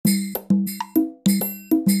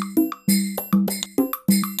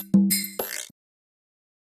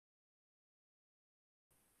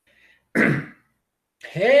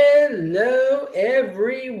Hello,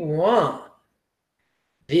 everyone.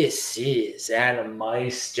 This is Adam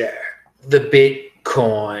Meister, the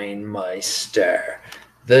Bitcoin Meister,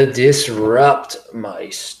 the Disrupt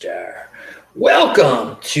Meister.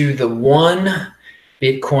 Welcome to the One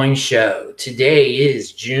Bitcoin Show. Today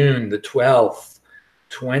is June the 12th,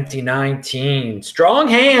 2019. Strong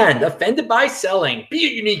hand, offended by selling. Be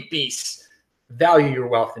a unique beast. Value your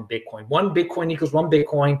wealth in Bitcoin. One Bitcoin equals one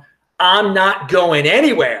Bitcoin. I'm not going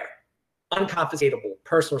anywhere. Unconfiscatable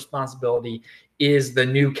personal responsibility is the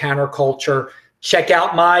new counterculture. Check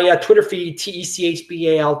out my Twitter feed,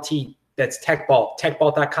 TECHBALT. That's TechBalt,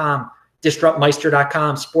 techbalt.com,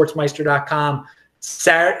 disruptmeister.com, sportsmeister.com.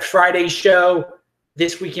 Friday show,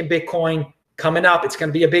 This Week in Bitcoin, coming up. It's going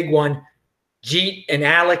to be a big one. Jeet and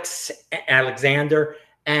Alexander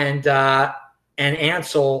and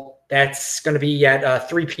Ansel. That's going to be at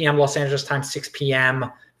 3 p.m. Los Angeles time, 6 p.m.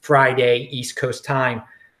 Friday, East Coast time.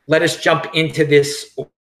 Let us jump into this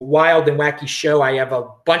wild and wacky show. I have a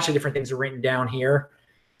bunch of different things written down here,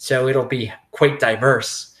 so it'll be quite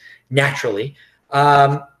diverse, naturally.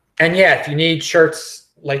 And yeah, if you need shirts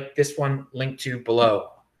like this one, linked to below,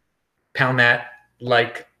 pound that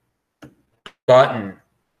like button.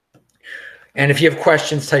 And if you have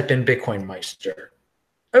questions, type in Bitcoin Meister.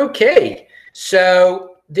 Okay,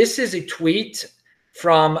 so this is a tweet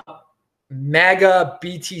from MAGA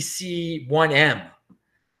BTC 1M.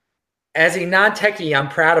 As a non-techie, I'm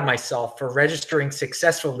proud of myself for registering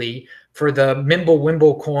successfully for the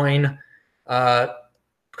Mimblewimble coin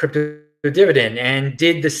crypto dividend, and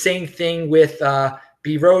did the same thing with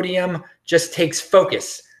Berodium. Just takes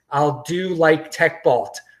focus. I'll do like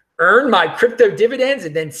TechBalt. Earn my crypto dividends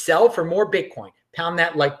and then sell for more Bitcoin. Pound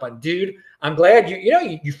that like button. Dude, I'm glad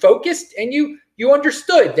you focused and you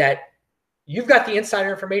understood that you've got the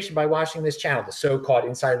insider information by watching this channel, the so-called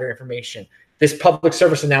insider information. This public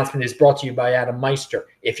service announcement is brought to you by Adam Meister.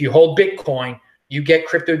 If you hold Bitcoin, you get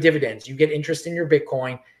crypto dividends. You get interest in your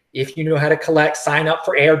Bitcoin. If you know how to collect, sign up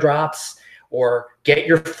for airdrops or get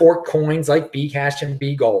your fork coins like Bcash and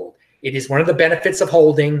BGold. It is one of the benefits of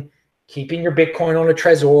holding, keeping your Bitcoin on a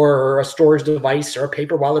Trezor or a storage device or a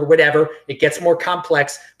paper wallet or whatever. It gets more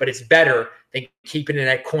complex, but it's better than keeping it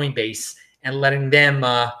at Coinbase and letting them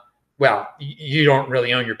well, you don't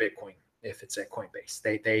really own your Bitcoin if it's at Coinbase.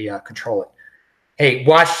 They control it. Hey,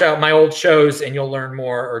 watch my old shows and you'll learn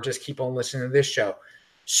more, or just keep on listening to this show.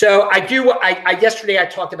 So yesterday I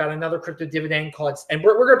talked about another crypto dividend called, and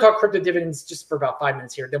we're going to talk crypto dividends just for about 5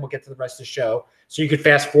 minutes here. Then we'll get to the rest of the show. So you could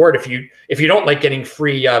fast forward if you don't like getting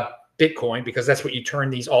free Bitcoin, because that's what you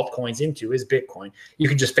turn these altcoins into, is Bitcoin. You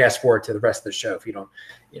can just fast forward to the rest of the show if you don't,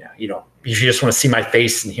 if you just want to see my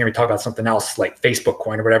face and hear me talk about something else like Facebook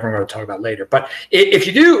coin or whatever I'm going to talk about later. But if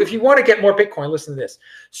you want to get more Bitcoin, listen to this.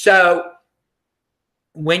 So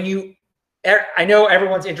I know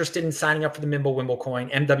everyone's interested in signing up for the Mimblewimble coin,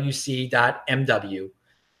 MWC.MW,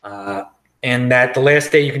 and that the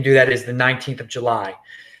last day you can do that is the 19th of July.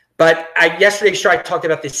 But yesterday's show I talked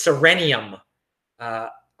about the Serenium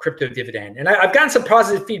crypto dividend, and I've gotten some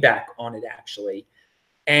positive feedback on it actually,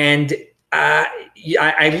 and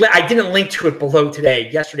I didn't link to it below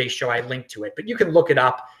today. Yesterday's show I linked to it, but you can look it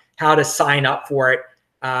up, how to sign up for it.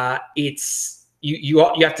 It's you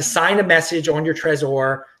have to sign a message on your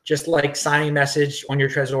Trezor, just like signing a message on your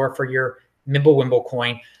Trezor for your Mimblewimble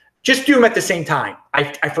coin. Just do them at the same time.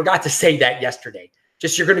 I forgot to say that yesterday.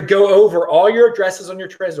 Just you're going to go over all your addresses on your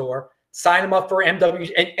Trezor, sign them up for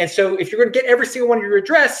MW. And so if you're going to get every single one of your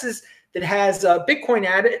addresses that has Bitcoin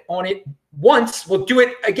added on it once, we'll do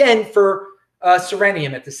it again for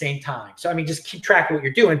Serenium at the same time. So, I mean, just keep track of what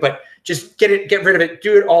you're doing, but just get rid of it.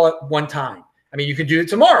 Do it all at one time. I mean, you can do it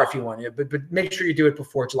tomorrow if you want, but make sure you do it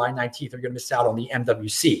before July 19th. Or you're going to miss out on the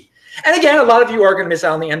MWC. And again, a lot of you are going to miss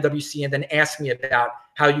out on the MWC and then ask me about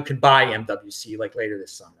how you can buy MWC like later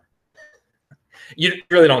this summer. You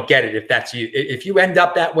really don't get it if that's you. If you end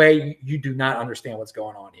up that way, you do not understand what's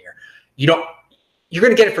going on here. You're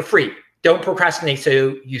going to get it for free. Don't procrastinate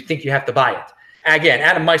so you think you have to buy it. Again,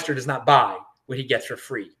 Adam Meister does not buy what he gets for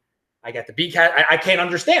free. I got the Bcash. I can't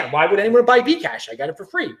understand. Why would anyone buy Bcash? I got it for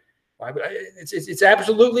free. Why would it's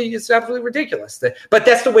absolutely ridiculous. But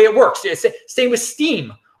that's the way it works. Same with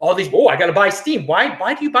Steam. All these, I got to buy Steam.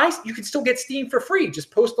 Why do you buy? You can still get Steam for free. Just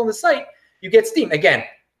post on the site. You get Steam. Again,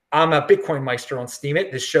 I'm a Bitcoin Meister on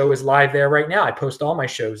Steemit. This show is live there right now. I post all my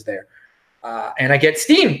shows there. And I get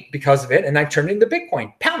Steam because of it, and I turn it into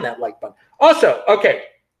Bitcoin. Pound that like button. Also, okay.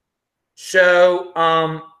 So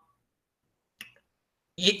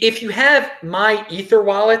if you have my Ether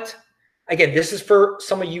wallet, again, this is for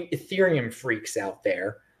some of you Ethereum freaks out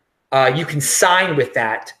there. You can sign with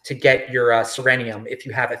that to get your Serenium if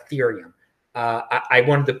you have Ethereum. I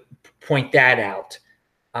wanted to point that out.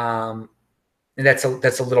 And that's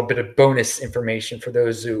a little bit of bonus information for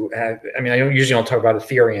those who have. I mean, I usually don't talk about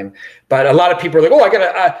Ethereum, but a lot of people are like, "Oh, I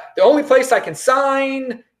got the only place I can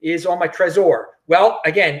sign is on my Trezor." Well,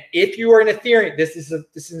 again, if you are an Ethereum, this is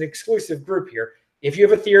an exclusive group here. If you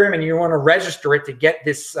have Ethereum and you want to register it to get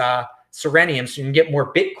this Serenium, so you can get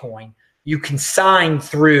more Bitcoin, you can sign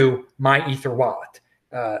through my Ether wallet.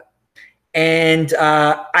 I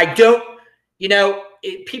don't,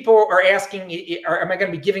 people are asking, am I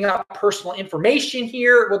going to be giving up personal information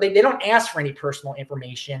here? Well, they don't ask for any personal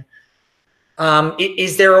information.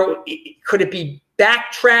 Could it be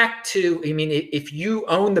backtracked to, I mean, if you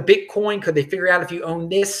own the Bitcoin, could they figure out if you own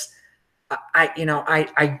this?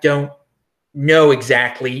 I don't know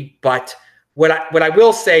exactly, but what I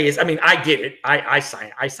will say is, I mean, I did it. I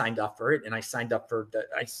signed up for it, and I signed up for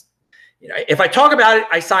if I talk about it,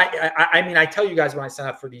 I tell you guys when I sign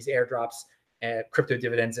up for these airdrops, crypto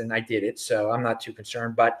dividends, and I did it, so I'm not too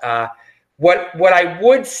concerned. But what I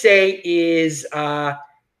would say is,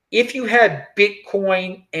 if you have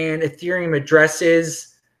Bitcoin and Ethereum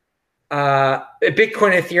addresses,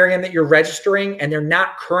 Bitcoin and Ethereum that you're registering, and they're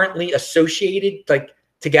not currently associated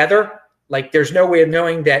together, like there's no way of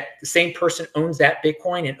knowing that the same person owns that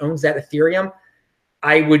Bitcoin and owns that Ethereum,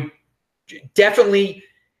 I would definitely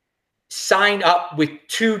sign up with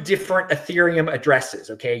 2 different Ethereum addresses.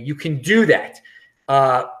 Okay, you can do that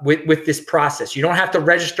with this process. You don't have to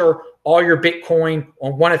register all your Bitcoin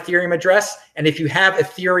on one Ethereum address. And if you have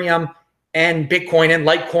Ethereum and Bitcoin and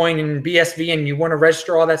Litecoin and BSV and you want to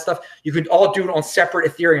register all that stuff, you could all do it on separate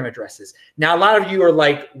Ethereum addresses. Now, a lot of you are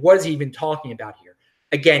like, what is he even talking about here?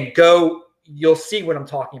 Again, you'll see what I'm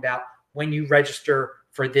talking about when you register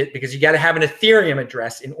for this, because you got to have an Ethereum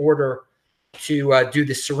address in order to do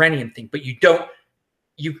the Serenium thing. But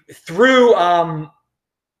through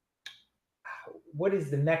what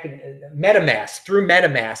is the mechanism? MetaMask. Through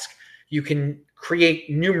MetaMask, you can create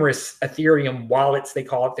numerous Ethereum wallets, they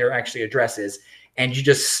call it. They're actually addresses, and you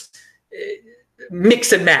just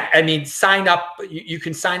mix and match. I mean, sign up. You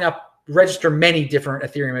can sign up, register many different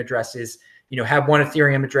Ethereum addresses. Have one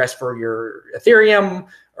Ethereum address for your Ethereum,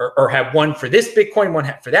 or have one for this Bitcoin,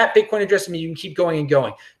 one for that Bitcoin address. I mean, you can keep going and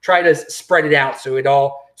going. Try to spread it out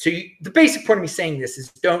the basic point of me saying this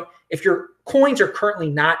is, if your coins are currently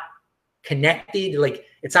not connected, like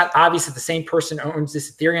it's not obvious that the same person owns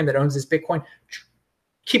this Ethereum that owns this Bitcoin,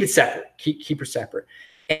 keep it separate. Keep her separate.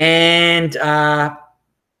 And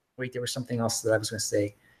wait, there was something else that I was going to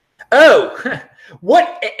say. Oh,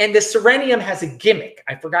 and the Serenium has a gimmick.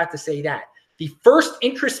 I forgot to say that. The first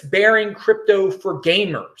interest-bearing crypto for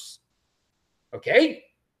gamers. Okay,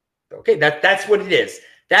 that's what it is.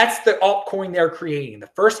 That's the altcoin they're creating.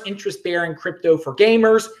 The first interest-bearing crypto for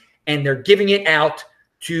gamers, and they're giving it out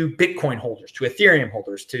to Bitcoin holders, to Ethereum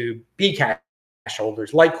holders, to Bcash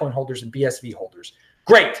holders, Litecoin holders, and BSV holders.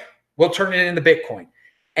 Great. We'll turn it into Bitcoin.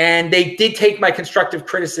 And they did take my constructive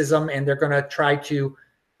criticism, and they're going to try to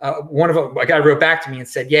a guy wrote back to me and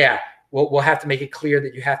said, yeah, we'll have to make it clear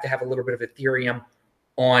that you have to have a little bit of Ethereum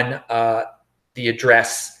on the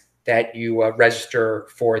address that you register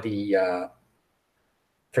for this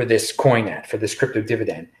coin at, for this crypto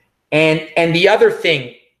dividend. And the other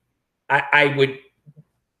thing I would,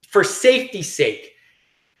 for safety's sake,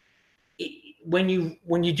 when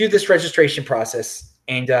you do this registration process,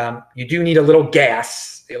 and you do need a little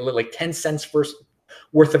gas, like 10 cents worth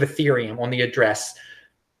of Ethereum on the address,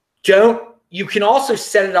 you can also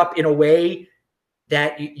set it up in a way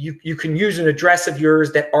that you can use an address of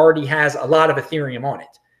yours that already has a lot of Ethereum on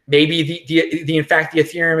it. Maybe in fact the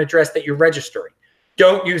Ethereum address that you're registering.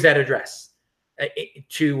 Don't use that address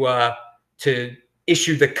to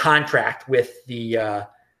issue the contract with the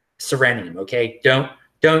Serenium. Okay,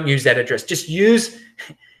 don't use that address. Just use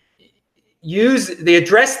the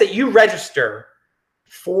address that you register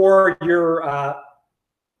for your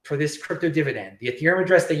for this crypto dividend, the Ethereum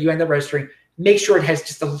address that you end up registering. Make sure it has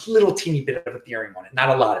just a little teeny bit of Ethereum on it, not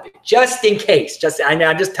a lot of it, just in case.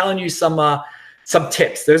 I'm just telling you some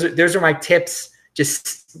tips. Those are my tips,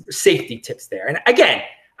 just safety tips there. And again,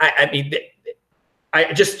 I mean,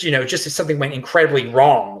 just if something went incredibly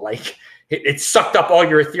wrong, like it sucked up all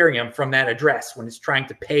your Ethereum from that address when it's trying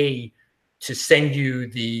to pay to send you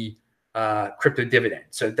the crypto dividend.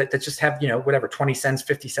 So that just have, whatever, 20 cents,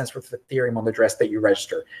 50 cents worth of Ethereum on the address that you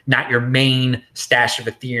register, not your main stash of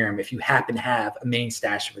Ethereum, if you happen to have a main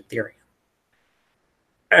stash of Ethereum.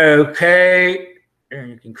 Okay.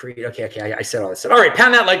 You can create, okay, I said all this stuff. All right,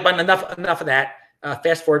 pound that like button. Enough of that.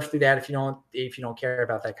 Fast forward through that if you don't care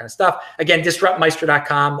about that kind of stuff. Again,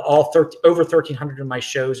 disruptmeister.com. Over 1,300 of my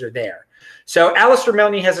shows are there. So Alistair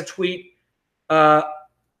Milne has a tweet.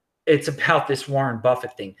 It's about this Warren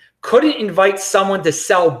Buffett thing. Couldn't invite someone to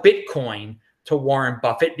sell Bitcoin to Warren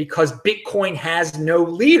Buffett because Bitcoin has no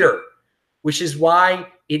leader, which is why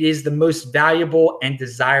it is the most valuable and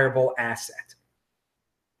desirable asset.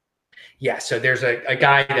 Yeah, so there's a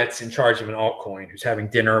guy that's in charge of an altcoin who's having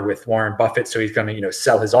dinner with Warren Buffett, so he's going to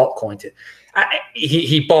sell his altcoin to.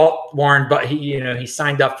 He bought Warren, but he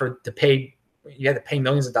signed up to pay. You had to pay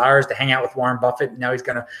millions of dollars to hang out with Warren Buffett. And now he's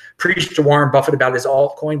going to preach to Warren Buffett about his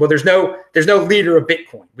altcoin. Well, there's no leader of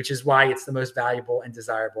Bitcoin, which is why it's the most valuable and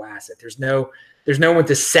desirable asset. There's no one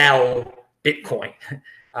to sell Bitcoin.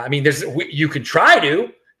 I mean, you could try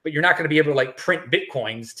to, but you're not going to be able to print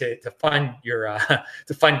Bitcoins to fund your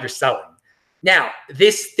selling. Now,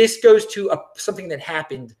 this goes to something that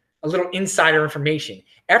happened, a little insider information.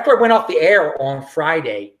 After I went off the air on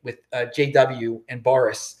Friday with JW and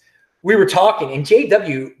Boris, we were talking, and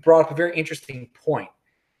JW brought up a very interesting point.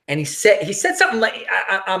 And he said something like,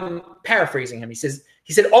 I'm paraphrasing him.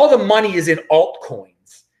 He said all the money is in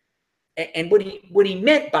altcoins. And what he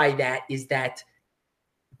meant by that is that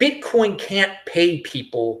Bitcoin can't pay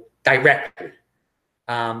people directly.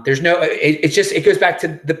 It goes back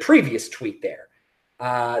to the previous tweet there.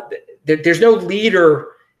 There's no leader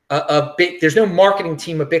there's no marketing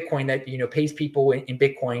team of Bitcoin that, pays people in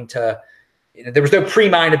Bitcoin to, there was no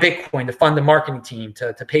pre-mine of Bitcoin to fund the marketing team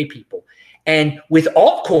to pay people. And with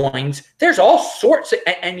altcoins, there's all sorts of,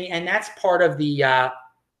 and that's part of the,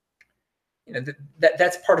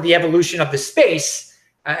 that's part of the evolution of the space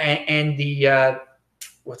and the,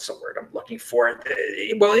 what's the word I'm looking for?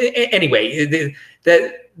 Well, anyway,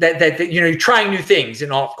 you're trying new things in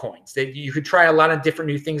altcoins. That you could try a lot of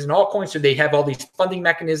different new things in altcoins. So they have all these funding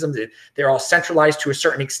mechanisms. They're all centralized to a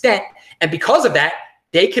certain extent, and because of that,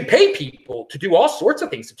 they can pay people to do all sorts of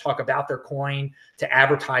things, to talk about their coin, to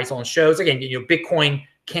advertise on shows. Again, Bitcoin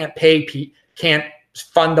can't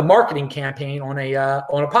fund the marketing campaign on a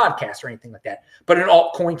podcast or anything like that, but an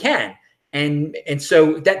altcoin can. And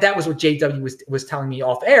so that was what JW was telling me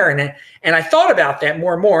off air, and I thought about that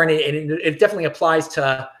more and more, and it definitely applies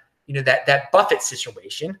to that Buffett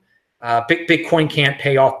situation. Bitcoin can't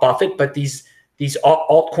pay off Buffett, but these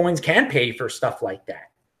altcoins can pay for stuff like that.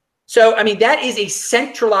 So I mean, that is a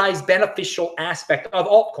centralized beneficial aspect of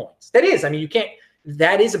altcoins. That is, I mean,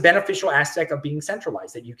 that is a beneficial aspect of being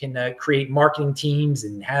centralized, that you can create marketing teams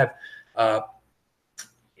and have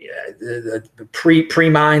the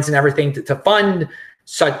pre-mines and everything to fund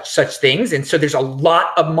such things. And so there's a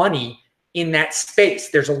lot of money in that space.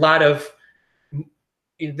 There's a lot of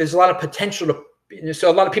potential so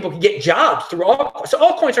a lot of people can get jobs through altcoins. So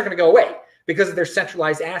altcoins are going to go away because of their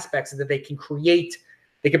centralized aspects, and that they can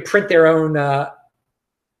print their own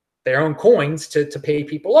coins to pay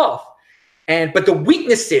people off. But the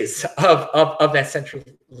weaknesses of that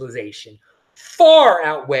centralization far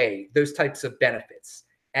outweigh those types of benefits,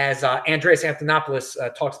 as Andreas Antonopoulos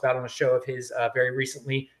talks about on a show of his very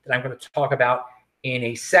recently that I'm going to talk about in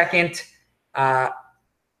a second. So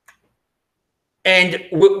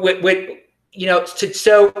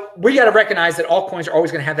we got to recognize that altcoins are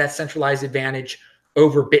always going to have that centralized advantage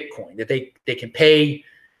over Bitcoin, that they can pay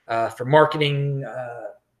for marketing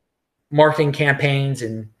campaigns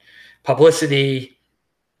and publicity.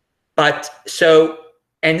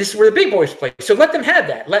 And this is where the big boys play. So let them have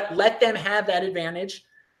that. Let them have that advantage.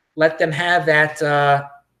 Let them have that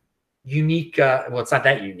unique. Well, it's not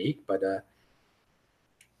that unique, but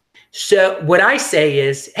so what I say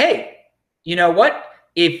is, hey, you know what?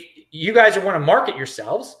 If you guys want to market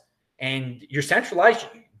yourselves and you're centralized,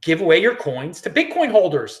 give away your coins to Bitcoin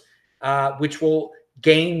holders, which will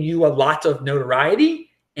gain you a lot of notoriety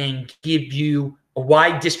and give you a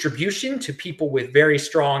wide distribution to people with very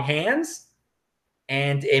strong hands.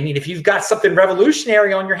 And I mean, if you've got something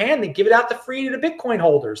revolutionary on your hand, then give it out for free to the Bitcoin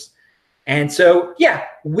holders. And so, yeah,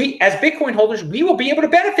 we as Bitcoin holders, we will be able to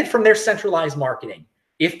benefit from their centralized marketing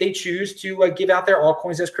if they choose to give out their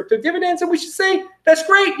altcoins as crypto dividends. And we should say, that's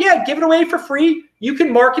great. Yeah, give it away for free. You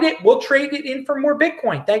can market it. We'll trade it in for more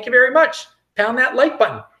Bitcoin. Thank you very much. Pound that like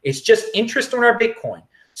button. It's just interest on our Bitcoin.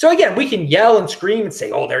 So again, we can yell and scream and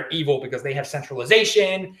say, oh, they're evil because they have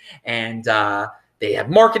centralization and they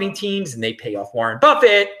have marketing teams and they pay off Warren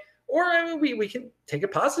Buffett. Or we can take a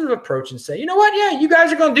positive approach and say, you know what? Yeah, you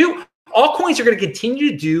guys are going to do, altcoins are going to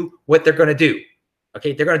continue to do what they're going to do.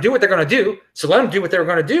 Okay, they're going to do what they're going to do. So let them do what they're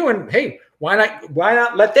going to do. And hey, why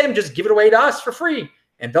not let them just give it away to us for free?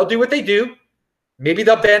 And they'll do what they do. Maybe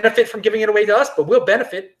they'll benefit from giving it away to us, but we'll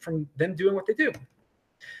benefit from them doing what they do.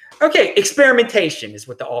 Okay, experimentation is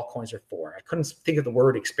what the altcoins are for. I couldn't think of the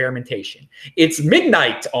word experimentation. It's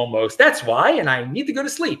midnight almost. That's why, and I need to go to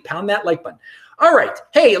sleep. Pound that like button. All right.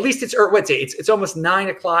 Hey, at least it's it's almost 9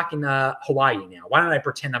 o'clock in Hawaii now. Why don't I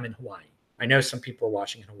pretend I'm in Hawaii? I know some people are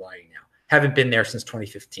watching in Hawaii now. Haven't been there since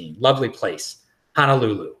 2015. Lovely place,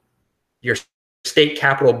 Honolulu. Your state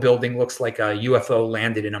capitol building looks like a UFO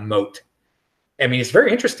landed in a moat. I mean, it's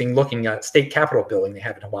very interesting looking at state capitol building they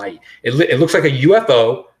have in Hawaii. It looks like a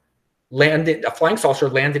UFO landed, a flying saucer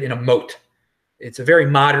landed in a moat. It's a very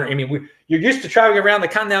modern, I mean, you're used to traveling around the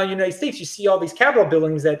continental United States. You see all these capitol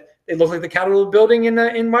buildings that they look like the Capitol building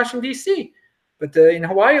in Washington, D.C. But in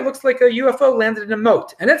Hawaii, it looks like a UFO landed in a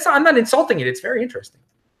moat. And I'm not insulting it. It's very interesting.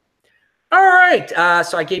 All right.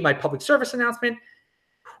 So I gave my public service announcement.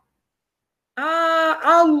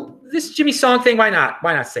 This Jimmy Song thing, why not?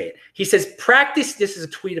 Why not say it? He says, practice, this is a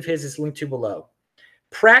tweet of his, it's linked to below.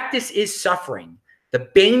 Practice is suffering. The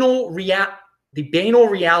banal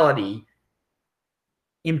reality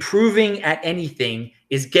improving at anything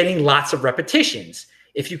is getting lots of repetitions.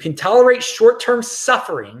 If you can tolerate short-term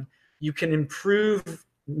suffering, you can improve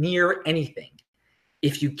near anything.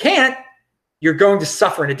 If you can't, you're going to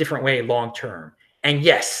suffer in a different way long-term. And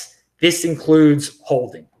yes, this includes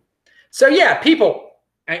holding. So yeah, people,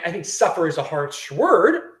 I think suffer is a harsh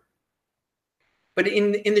word, but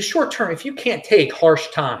in the short term, if you can't take harsh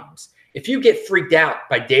times, if you get freaked out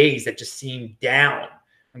by days that just seem down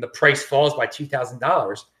when the price falls by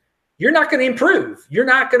 $2,000, you're not going to improve. You're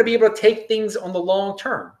not going to be able to take things on the long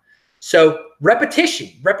term. So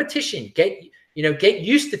repetition, get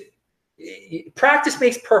used to, practice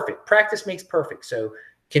makes perfect. Practice makes perfect. So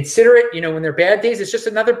consider it, when they're bad days, it's just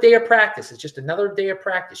another day of practice. It's just another day of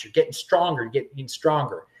practice. You're getting stronger, you're getting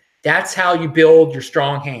stronger. That's how you build your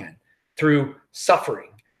strong hand, through suffering.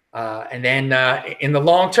 And then in the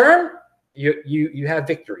long term, you have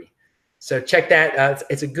victory. So check that.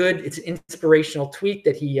 It's an inspirational tweet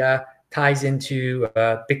that he ties into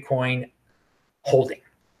Bitcoin holding.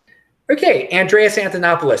 Okay, Andreas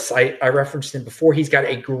Antonopoulos. I referenced him before. He's got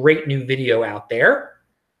a great new video out there.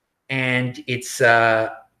 And it's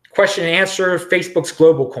question and answer, Facebook's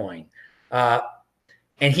global coin.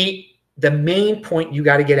 And the main point you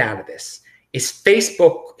got to get out of this is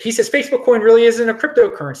Facebook. He says Facebook coin really isn't a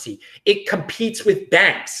cryptocurrency. It competes with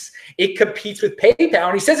banks. It competes with PayPal.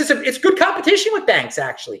 And he says it's good competition with banks,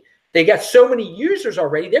 actually. They got so many users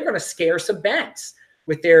already, they're going to scare some banks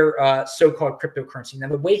with their so-called cryptocurrency. Now,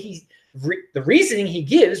 the reasoning he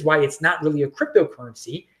gives why it's not really a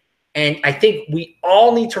cryptocurrency, and I think we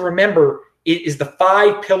all need to remember, it is the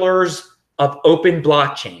 5 pillars of open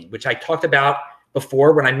blockchain, which I talked about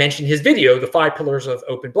before when I mentioned his video, the 5 pillars of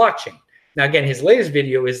open blockchain. Now, again, his latest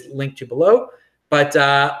video is linked to below, but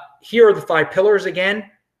here are the 5 pillars again: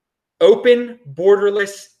 open,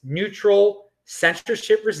 borderless, neutral,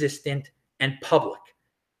 censorship resistant, and public.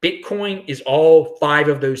 Bitcoin is all 5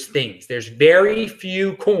 of those things. There's very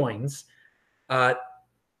few coins that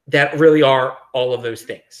really are all of those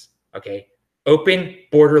things. Okay, open,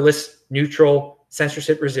 borderless, neutral,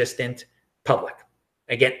 censorship resistant, public.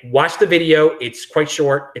 Again, watch the video. It's quite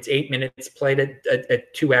short. It's 8 minutes. Played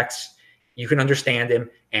at 2x. You can understand him,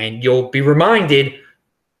 and you'll be reminded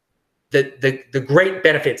the great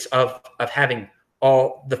benefits of having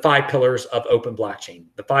all the 5 pillars of open blockchain.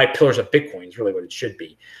 The 5 pillars of Bitcoin is really what it should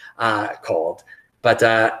be called. But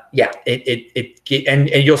yeah, and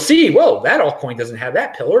you'll see, whoa, that altcoin doesn't have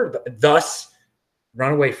that pillar. Thus,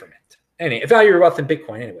 run away from it. Anyway, value your wealth in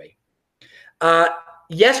Bitcoin. Anyway,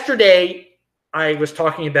 yesterday I was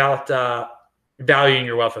talking about valuing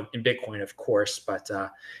your wealth in Bitcoin, of course, but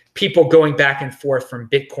people going back and forth from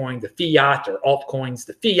Bitcoin to fiat, or altcoins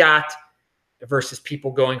to fiat, versus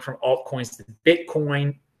people going from altcoins to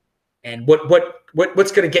Bitcoin, and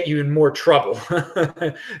what's going to get you in more trouble,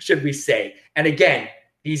 should we say? And again,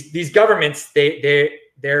 these governments, they're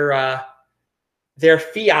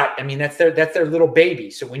fiat. I mean, that's their little baby.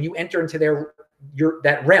 So when you enter into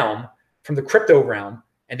that realm from the crypto realm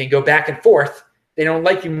and then go back and forth, they don't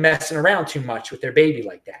like you messing around too much with their baby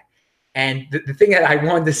like that. And the thing that I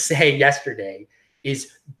wanted to say yesterday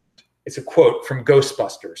is, it's a quote from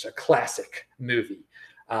Ghostbusters, a classic movie.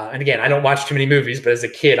 And again, I don't watch too many movies, but as a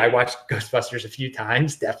kid, I watched Ghostbusters a few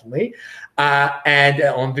times, definitely, and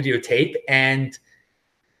on videotape. And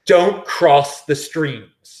don't cross the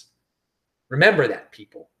streams. Remember that,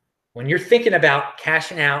 people. When you're thinking about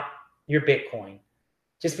cashing out your Bitcoin,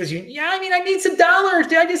 just because I need some dollars.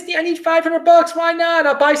 I need $500. Why not?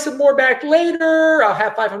 I'll buy some more back later. I'll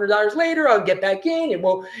have $500 later. I'll get back in.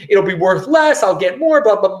 It'll be worth less. I'll get more,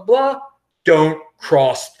 blah, blah, blah, blah. Don't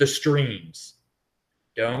cross the streams.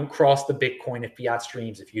 Don't cross the Bitcoin and fiat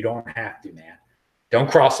streams if you don't have to, man.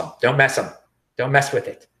 Don't cross them. Don't mess them. Don't mess with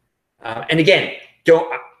it. And again,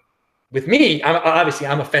 with me,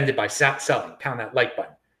 I'm offended by selling. Pound that like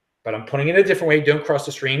button. But I'm putting it a different way. Don't cross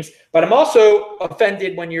the streams. But I'm also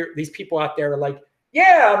offended when these people out there are like,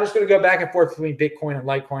 yeah, I'm just going to go back and forth between Bitcoin and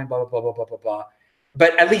Litecoin, blah, blah, blah, blah, blah, blah, blah.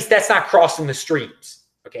 But at least that's not crossing the streams,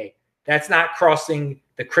 okay? That's not crossing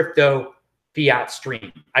the crypto fiat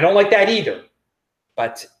stream. I don't like that either.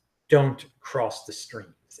 But don't cross the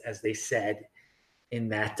streams, as they said in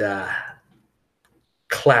that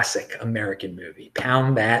classic American movie.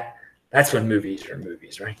 Pound that. That's when movies are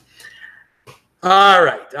movies, right? All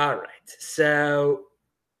right. So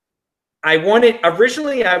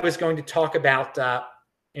originally I was going to talk about, the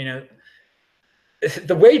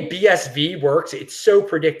way BSV works. It's so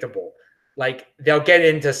predictable. Like they'll get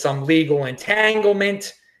into some legal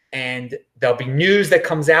entanglement and there'll be news that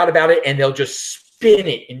comes out about it and they'll just spin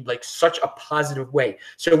it in like such a positive way.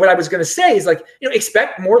 So what I was going to say is like,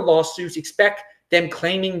 expect more lawsuits, expect them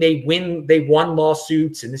claiming they won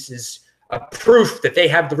lawsuits. And this is a proof that they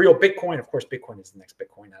have the real Bitcoin. Of course, Bitcoin is the next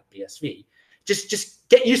Bitcoin, not BSV. Just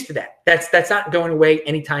get used to that. That's not going away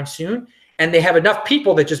anytime soon. And they have enough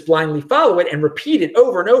people that just blindly follow it and repeat it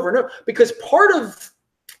over and over and over. Because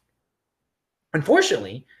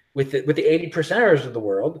unfortunately, with the 80%ers of the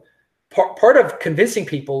world, part of convincing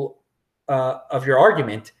people of your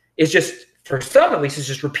argument is just, for some at least, is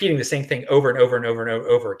just repeating the same thing over and over and over and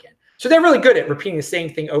over again. So they're really good at repeating the same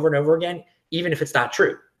thing over and over again, even if it's not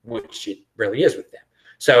true, which it really is with them.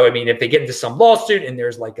 So, I mean, if they get into some lawsuit and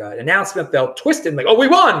there's like an announcement, they'll twist it and like, oh, we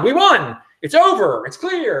won. It's over. It's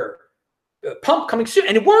clear. Pump coming soon.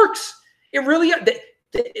 And it works. It really,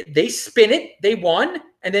 they spin it. They won.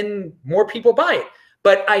 And then more people buy it.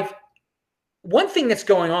 But one thing that's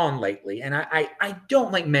going on lately, and I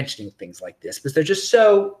don't like mentioning things like this because they're just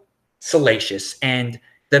so salacious and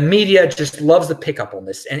the media just loves to pick up on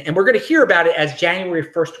this. And we're going to hear about it as January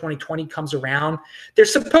 1st, 2020 comes around.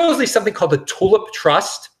 There's supposedly something called the Tulip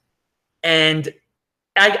Trust. And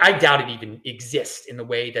I doubt it even exists in the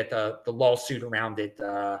way that the lawsuit around it.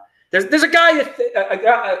 There's a guy,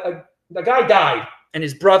 a guy died and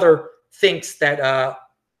his brother thinks that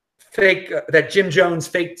that Jim Jones,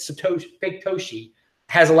 fake Toshi,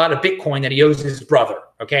 has a lot of Bitcoin that he owes his brother,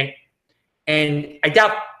 okay? And I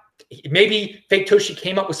doubt, maybe fake Toshi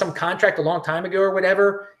came up with some contract a long time ago or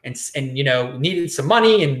whatever and needed some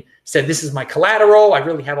money and said, this is my collateral. I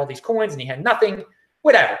really have all these coins, and he had nothing.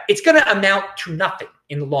 Whatever. It's going to amount to nothing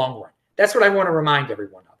in the long run. That's what I want to remind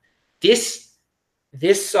everyone of.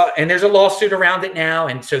 And there's a lawsuit around it now,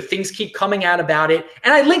 and so things keep coming out about it.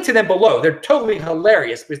 And I link to them below. They're totally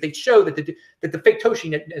hilarious because they show that the fake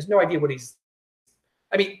Toshi has no idea what he's.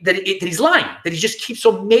 I mean, that he's lying. That he just keeps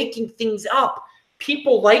on making things up.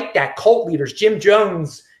 People like that, cult leaders, Jim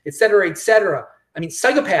Jones, et cetera, et cetera. I mean,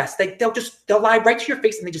 psychopaths. They'll lie right to your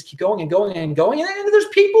face, and they just keep going and going and going. And there's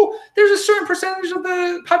a certain percentage of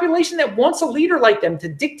the population that wants a leader like them to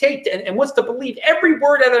dictate and wants to believe every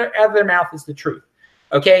word out of their mouth is the truth.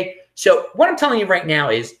 Okay, so what I'm telling you right now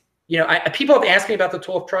is, people have asked me about the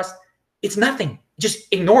Tulip Trust. It's nothing. Just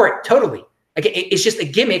ignore it totally. Okay, it's just a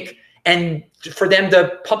gimmick, and for them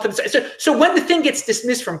to pump them. So when the thing gets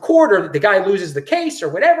dismissed from court, or the guy loses the case, or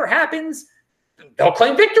whatever happens, they'll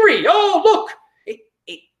claim victory. Oh, look,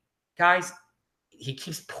 guys, he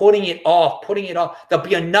keeps putting it off. There'll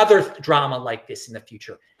be another drama like this in the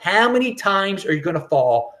future. How many times are you going to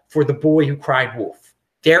fall for the boy who cried wolf?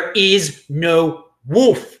 There is no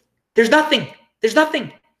wolf. There's nothing.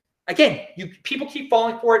 Again, people keep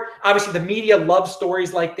falling for it. Obviously, the media loves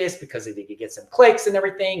stories like this because they can get some clicks and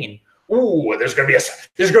everything. And there's going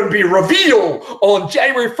to be a reveal on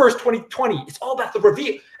January 1st, 2020. It's all about the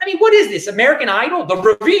reveal. I mean, what is this? American Idol? The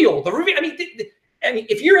reveal. I mean,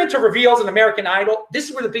 if you're into reveals and American Idol, this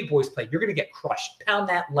is where the big boys play. You're going to get crushed. Pound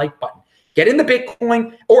that like button. Get in the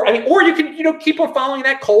Bitcoin, or you can, keep on following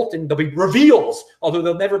that cult, and there'll be reveals. Although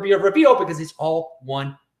there'll never be a reveal because it's all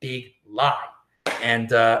one big lie.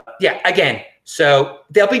 And again, so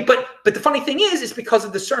there'll be, but the funny thing is because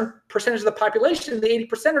of the certain percentage of the population, the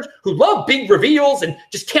 80%ers who love big reveals and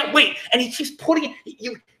just can't wait. And he keeps putting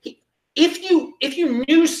it. If you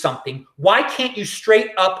knew something, why can't you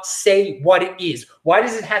straight up say what it is? Why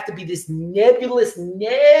does it have to be this nebulous,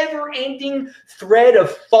 never-ending thread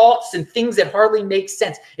of thoughts and things that hardly make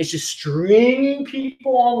sense? It's just stringing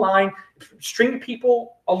people online, string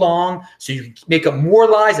people along so you can make up more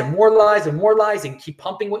lies and more lies and more lies and keep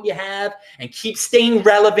pumping what you have and keep staying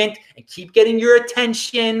relevant and keep getting your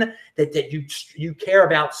attention that you care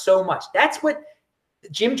about so much. That's what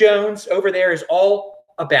Jim Jones over there is all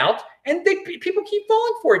about, and people keep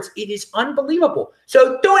falling for it. It is unbelievable.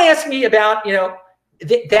 So don't ask me about,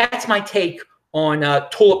 that's my take on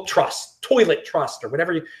toilet trust, or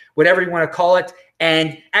whatever you want to call it.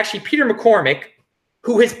 And actually, Peter McCormick,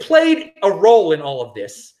 who has played a role in all of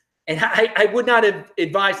this, and I would not have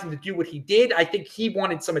advised him to do what he did. I think he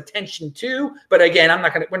wanted some attention too. But again,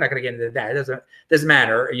 we're not gonna get into that. It doesn't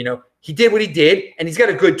matter. He did what he did, and he's got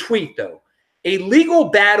a good tweet though. A legal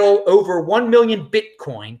battle over 1 million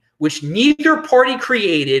Bitcoin, which neither party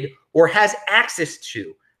created or has access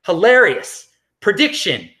to. Hilarious.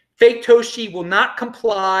 Prediction: Fake Toshi will not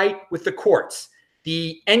comply with the courts.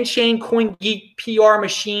 The N-Chain CoinGeek PR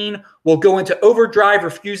machine will go into overdrive,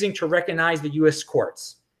 refusing to recognize the U.S.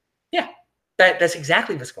 courts. Yeah, that's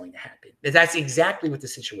exactly what's going to happen. That's exactly what the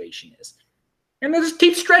situation is. And they'll just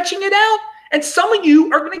keep stretching it out. And some of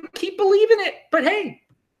you are going to keep believing it. But hey,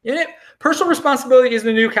 personal responsibility is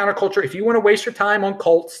the new counterculture. If you want to waste your time on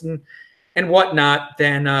cults and whatnot,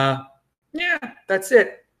 then yeah, that's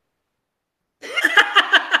it.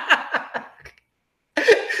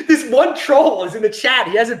 This one troll is in the chat.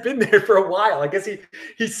 He hasn't been there for a while. I guess he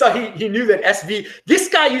knew that SV. This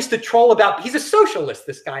guy used to troll about. He's a socialist.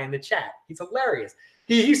 This guy in the chat. He's hilarious.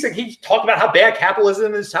 He talked about how bad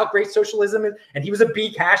capitalism is, how great socialism is, and he was a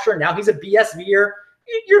B casher. Now he's a BSVer.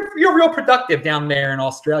 You're real productive down there in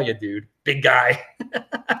Australia, dude. Big guy,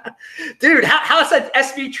 dude. How's that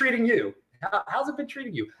SV treating you? How's it been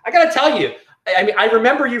treating you? I gotta tell you. I mean, I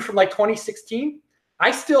remember you from like 2016. I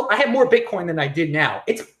have more Bitcoin than I did now.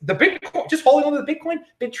 It's the Bitcoin, just holding on to the Bitcoin,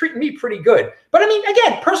 been treating me pretty good. But I mean,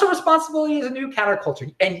 again, personal responsibility is a new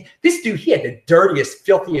counterculture. And this dude, he had the dirtiest,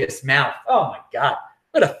 filthiest mouth. Oh my God.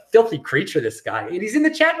 What a filthy creature, this guy. And he's in the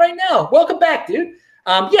chat right now. Welcome back, dude.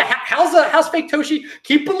 Yeah, how's Fake Toshi?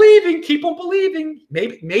 Keep believing, keep on believing.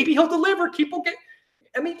 Maybe he'll deliver.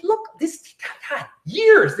 I mean, look, God,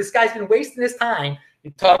 years this guy's been wasting his time. You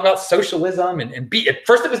talk about socialism and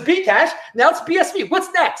first it was Bcash, now it's BSV. What's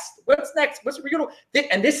next? What's real?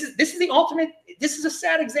 And this is the ultimate. This is a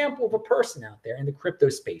sad example of a person out there in the crypto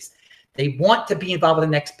space. They want to be involved with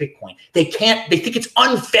the next Bitcoin. They can't. They think it's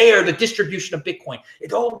unfair, the distribution of Bitcoin.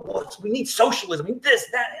 We need socialism. We need this,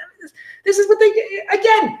 that. This is what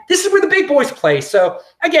this is where the big boys play. So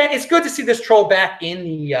again, it's good to see this troll back in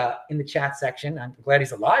the chat section. I'm glad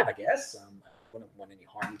he's alive. I guess. I wouldn't want any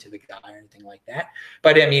harm to the guy or anything like that.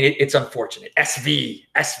 But I mean, it's unfortunate. SV.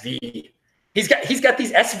 He's got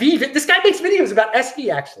these SV. This guy makes videos about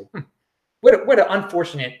SV actually. What an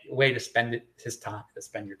unfortunate way to spend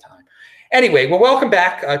your time. Anyway, well, welcome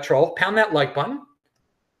back, troll. Pound that like button.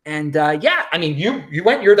 And yeah, I mean, you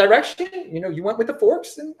went your direction. You went with the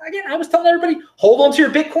forks. And again, I was telling everybody, hold on to your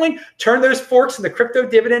Bitcoin, turn those forks into crypto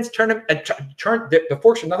dividends, turn the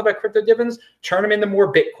forks are nothing but crypto dividends, turn them into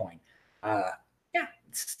more Bitcoin. Yeah,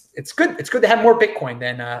 it's good. It's good to have more Bitcoin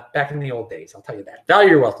than back in the old days. I'll tell you that. Value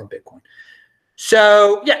your wealth in Bitcoin.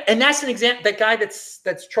 So yeah, and that's an example. That guy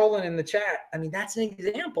that's trolling in the chat. I mean, that's an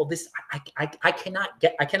example. This I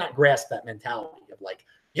cannot grasp that mentality of like,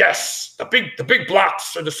 yes, the big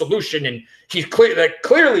blocks are the solution, and he's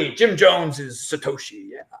clearly Jim Jones is Satoshi.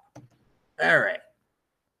 Yeah, all right.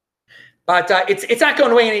 But it's not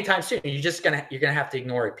going away anytime soon. You're gonna have to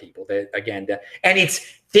ignore it, people. And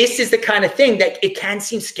this is the kind of thing that it can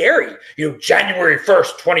seem scary. January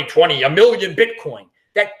 1st, 2020, 1 million Bitcoin.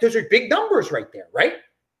 Those are big numbers right there, right?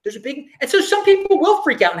 And so some people will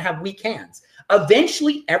freak out and have weak hands.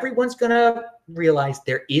 Eventually, everyone's gonna realize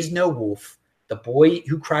there is no wolf. The boy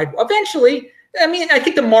who cried. Eventually, I mean, I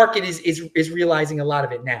think the market is realizing a lot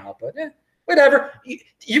of it now, but. Whatever.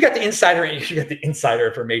 You got the insider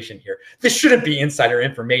information here. This shouldn't be insider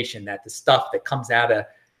information, that the stuff that comes out of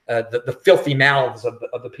the filthy mouths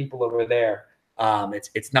of the people over there.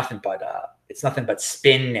 It's nothing but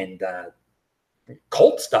spin and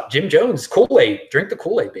cult stuff. Jim Jones, Kool-Aid. Drink the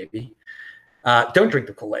Kool-Aid, baby. Don't drink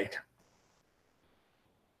the Kool-Aid.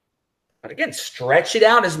 But again, stretch it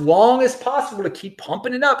out as long as possible to keep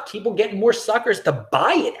pumping it up. Keep on getting more suckers to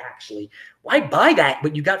buy it, actually. Why buy that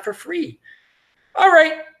what you got for free? All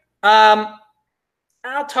right. I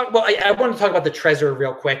want to talk about the Trezor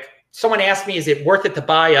real quick. Someone asked me, is it worth it to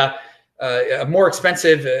buy a more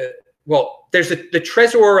expensive, there's the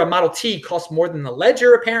Trezor Model T costs more than the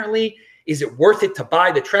Ledger, apparently. Is it worth it to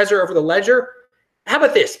buy the Trezor over the Ledger? How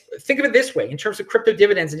about this? Think of it this way, in terms of crypto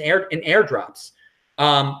dividends and airdrops.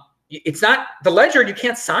 It's not the Ledger you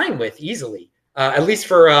can't sign with easily, at least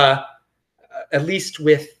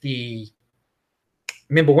with the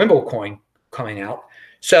Mimblewimble coin coming out.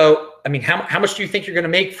 So, I mean, how much do you think you're going to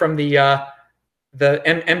make from the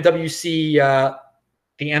MWC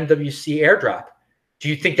airdrop? Do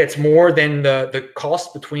you think that's more than the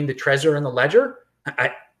cost between the Trezor and the Ledger?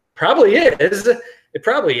 Probably is. It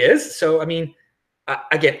probably is. So, I mean,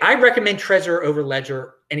 again, I recommend Trezor over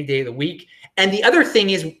Ledger any day of the week. And the other thing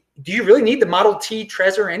is, do you really need the Model T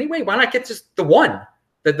Trezor anyway? Why not get just the one,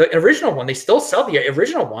 the original one? They still sell the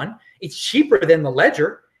original one. It's cheaper than the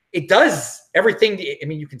Ledger. It does everything. I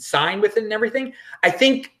mean, you can sign with it and everything. I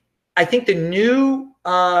think the new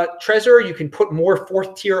Trezor, you can put more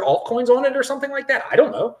fourth tier altcoins on it or something like that. I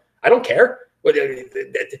don't know. I don't care.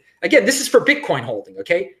 Again, this is for Bitcoin holding,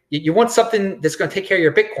 okay? You want something that's going to take care of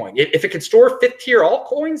your Bitcoin. If it can store fifth tier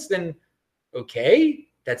altcoins, then okay,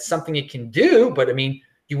 that's something it can do. But I mean,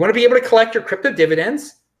 you want to be able to collect your crypto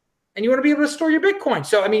dividends and you want to be able to store your Bitcoin.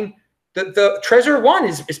 So, I mean, the Trezor one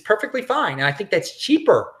is perfectly fine. And I think that's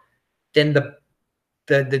cheaper than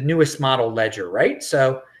the newest model Ledger, right?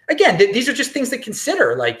 So again, these are just things to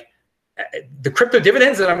consider, like the crypto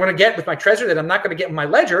dividends that I'm going to get with my Trezor that I'm not going to get with my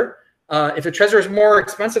Ledger. If the Trezor is more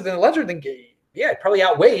expensive than the Ledger, then yeah, it probably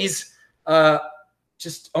outweighs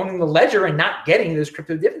just owning the Ledger and not getting those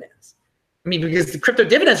crypto dividends. I mean, because the crypto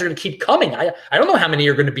dividends are going to keep coming. I don't know how many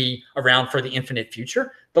are going to be around for the infinite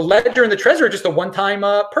future. The Ledger and the Trezor are just a one-time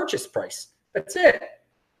purchase price. That's it.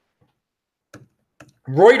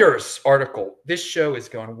 Reuters article. This show is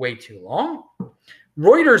going way too long.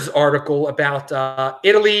 Reuters article about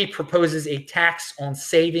Italy proposes a tax on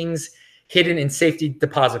savings hidden in safety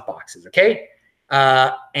deposit boxes. Okay.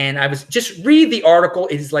 And I was just read the article.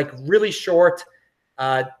 It is like really short.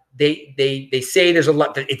 They say there's a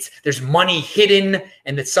lot that there's money hidden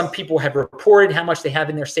and that some people have reported how much they have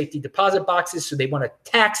in their safety deposit boxes. So they want to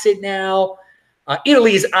tax it now.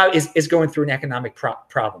 Italy is going through an economic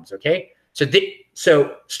problems. Okay.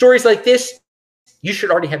 So stories like this, you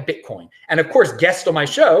should already have Bitcoin. And of course, guests on my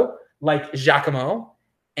show, like Giacomo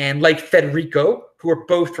and like Federico, who are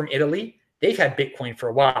both from Italy, they've had Bitcoin for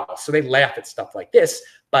a while. So they laugh at stuff like this.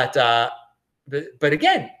 But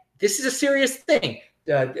again, this is a serious thing.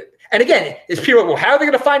 And again, there's people, well, how are they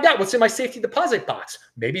going to find out what's in my safety deposit box?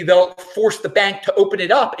 Maybe they'll force the bank to open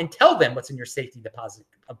it up and tell them what's in your safety deposit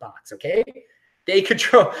box, okay? They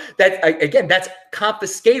control that. Again, that's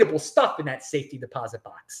confiscatable stuff in that safety deposit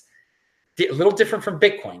box. A little different from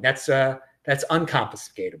Bitcoin. That's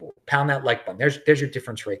unconfiscatable. Pound that like button. There's your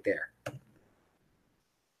difference right there.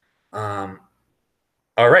 All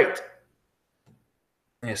right.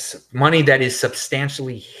 Yes, money that is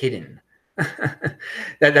substantially hidden.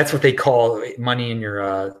 That's what they call money in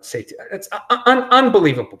your safety. That's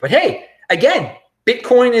unbelievable. But hey, again,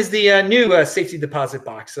 Bitcoin is the new safety deposit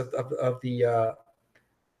box of the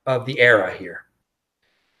era here.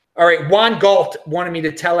 All right, Juan Galt wanted me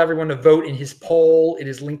to tell everyone to vote in his poll. It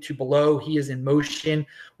is linked to below. He is in motion.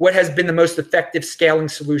 What has been the most effective scaling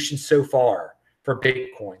solution so far for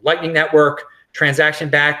Bitcoin? Lightning Network, transaction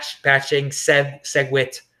batching,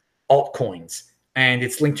 SegWit, altcoins. And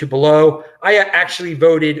it's linked to below. I actually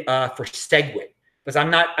voted for SegWit because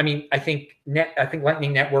I'm not. I mean, I think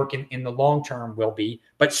Lightning Network in the long term will be,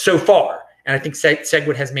 but so far, and I think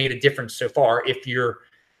SegWit has made a difference so far. If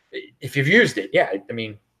you've used it, yeah. I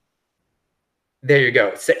mean, there you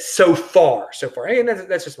go. So far, and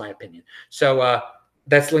that's just my opinion. So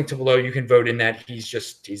that's linked to below. You can vote in that.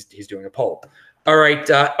 He's doing a poll. All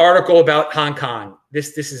right, article about Hong Kong.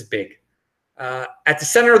 This is big. At the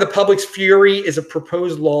center of the public's fury is a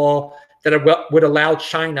proposed law that would allow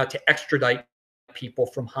China to extradite people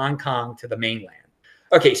from Hong Kong to the mainland.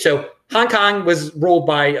 Okay, so Hong Kong was ruled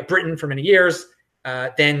by Britain for many years.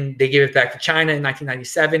 Then they gave it back to China in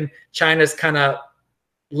 1997. China's kind of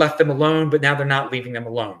left them alone, but now they're not leaving them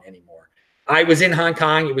alone anymore. I was in Hong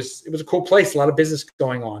Kong. It was a cool place. A lot of business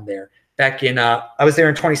going on there. Back in I was there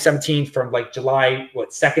in 2017 from like July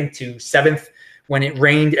 2nd to 7th. When it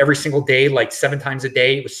rained every single day, like 7 times a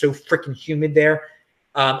day. It was so freaking humid there.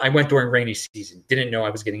 I went during rainy season. Didn't know I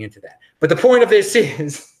was getting into that. But the point of this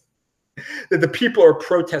is that the people are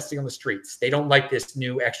protesting on the streets. They don't like this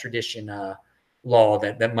new extradition law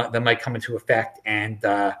that might come into effect. And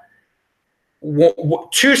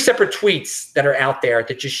 2 separate tweets that are out there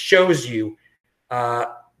that just shows you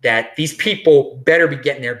that these people better be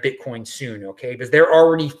getting their Bitcoin soon, okay? Because they're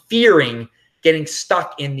already fearing getting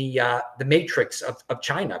stuck in the matrix of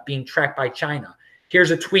China, being tracked by China.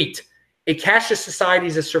 Here's a tweet. A cashless society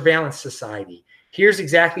is a surveillance society. Here's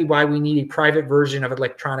exactly why we need a private version of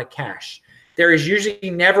electronic cash. There is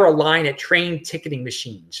usually never a line at train ticketing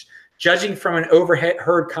machines. Judging from an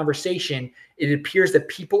overheard conversation, it appears that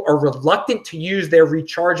people are reluctant to use their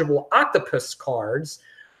rechargeable octopus cards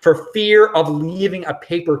for fear of leaving a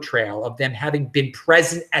paper trail of them having been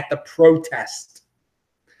present at the protest.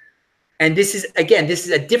 And this is, again, this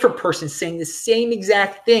is a different person saying the same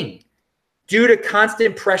exact thing. Due to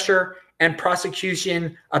constant pressure and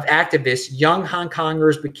prosecution of activists, young Hong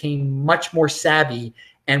Kongers became much more savvy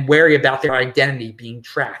and wary about their identity being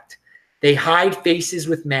tracked. They hide faces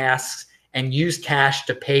with masks and use cash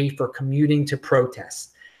to pay for commuting to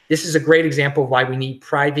protests. This is a great example of why we need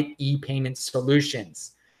private e-payment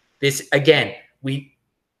solutions. This, again,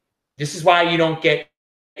 this is why you don't get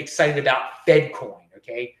excited about FedCoin,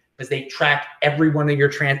 okay? Because they track every one of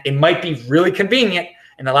your it might be really convenient,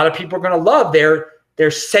 and a lot of people are going to love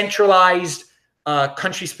their centralized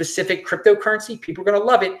country-specific cryptocurrency. People are going to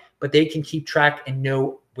love it, but they can keep track and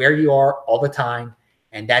know where you are all the time.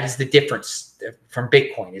 And that is the difference from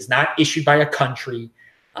Bitcoin. It's not issued by a country.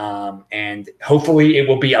 And hopefully it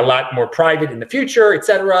will be a lot more private in the future, et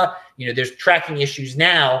cetera. You know, there's tracking issues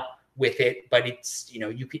now with it, but it's, you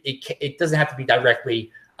know, it doesn't have to be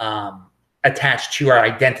directly attached to our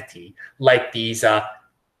identity like these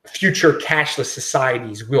future cashless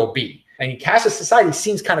societies will be. I mean, cashless society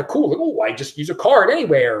seems kind of cool. Like, oh, I just use a card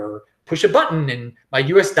anywhere or push a button and my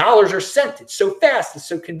US dollars are sent. It's so fast. It's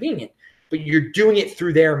so convenient. But you're doing it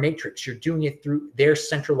through their matrix. You're doing it through their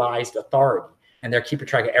centralized authority, and they're keeping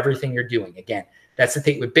track of everything you're doing. Again, that's the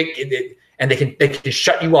thing with and they can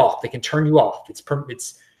shut you off. They can turn you off.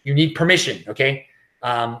 You need permission. Okay,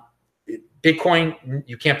 Bitcoin,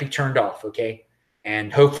 you can't be turned off. Okay,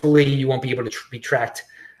 and hopefully you won't be able to be tracked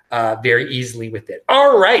very easily with it.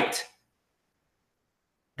 All right,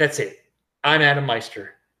 that's it. I'm Adam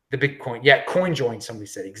Meister. The Bitcoin, yeah, CoinJoin, somebody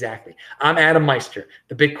said, exactly. I'm Adam Meister,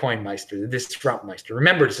 the Bitcoin Meister, the Disrupt Meister.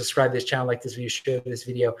 Remember to subscribe to this channel, like this video, share this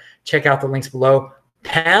video, check out the links below.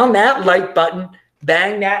 Pound that like button,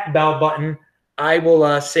 bang that bell button. I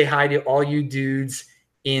will say hi to all you dudes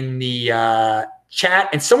in the chat.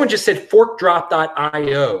 And someone just said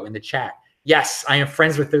forkdrop.io in the chat. Yes, I am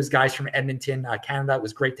friends with those guys from Edmonton, Canada. It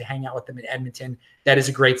was great to hang out with them in Edmonton. That is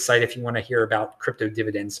a great site if you want to hear about crypto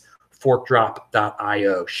dividends.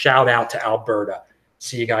 Forkdrop.io. Shout out to Alberta.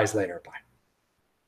 See you guys later. Bye.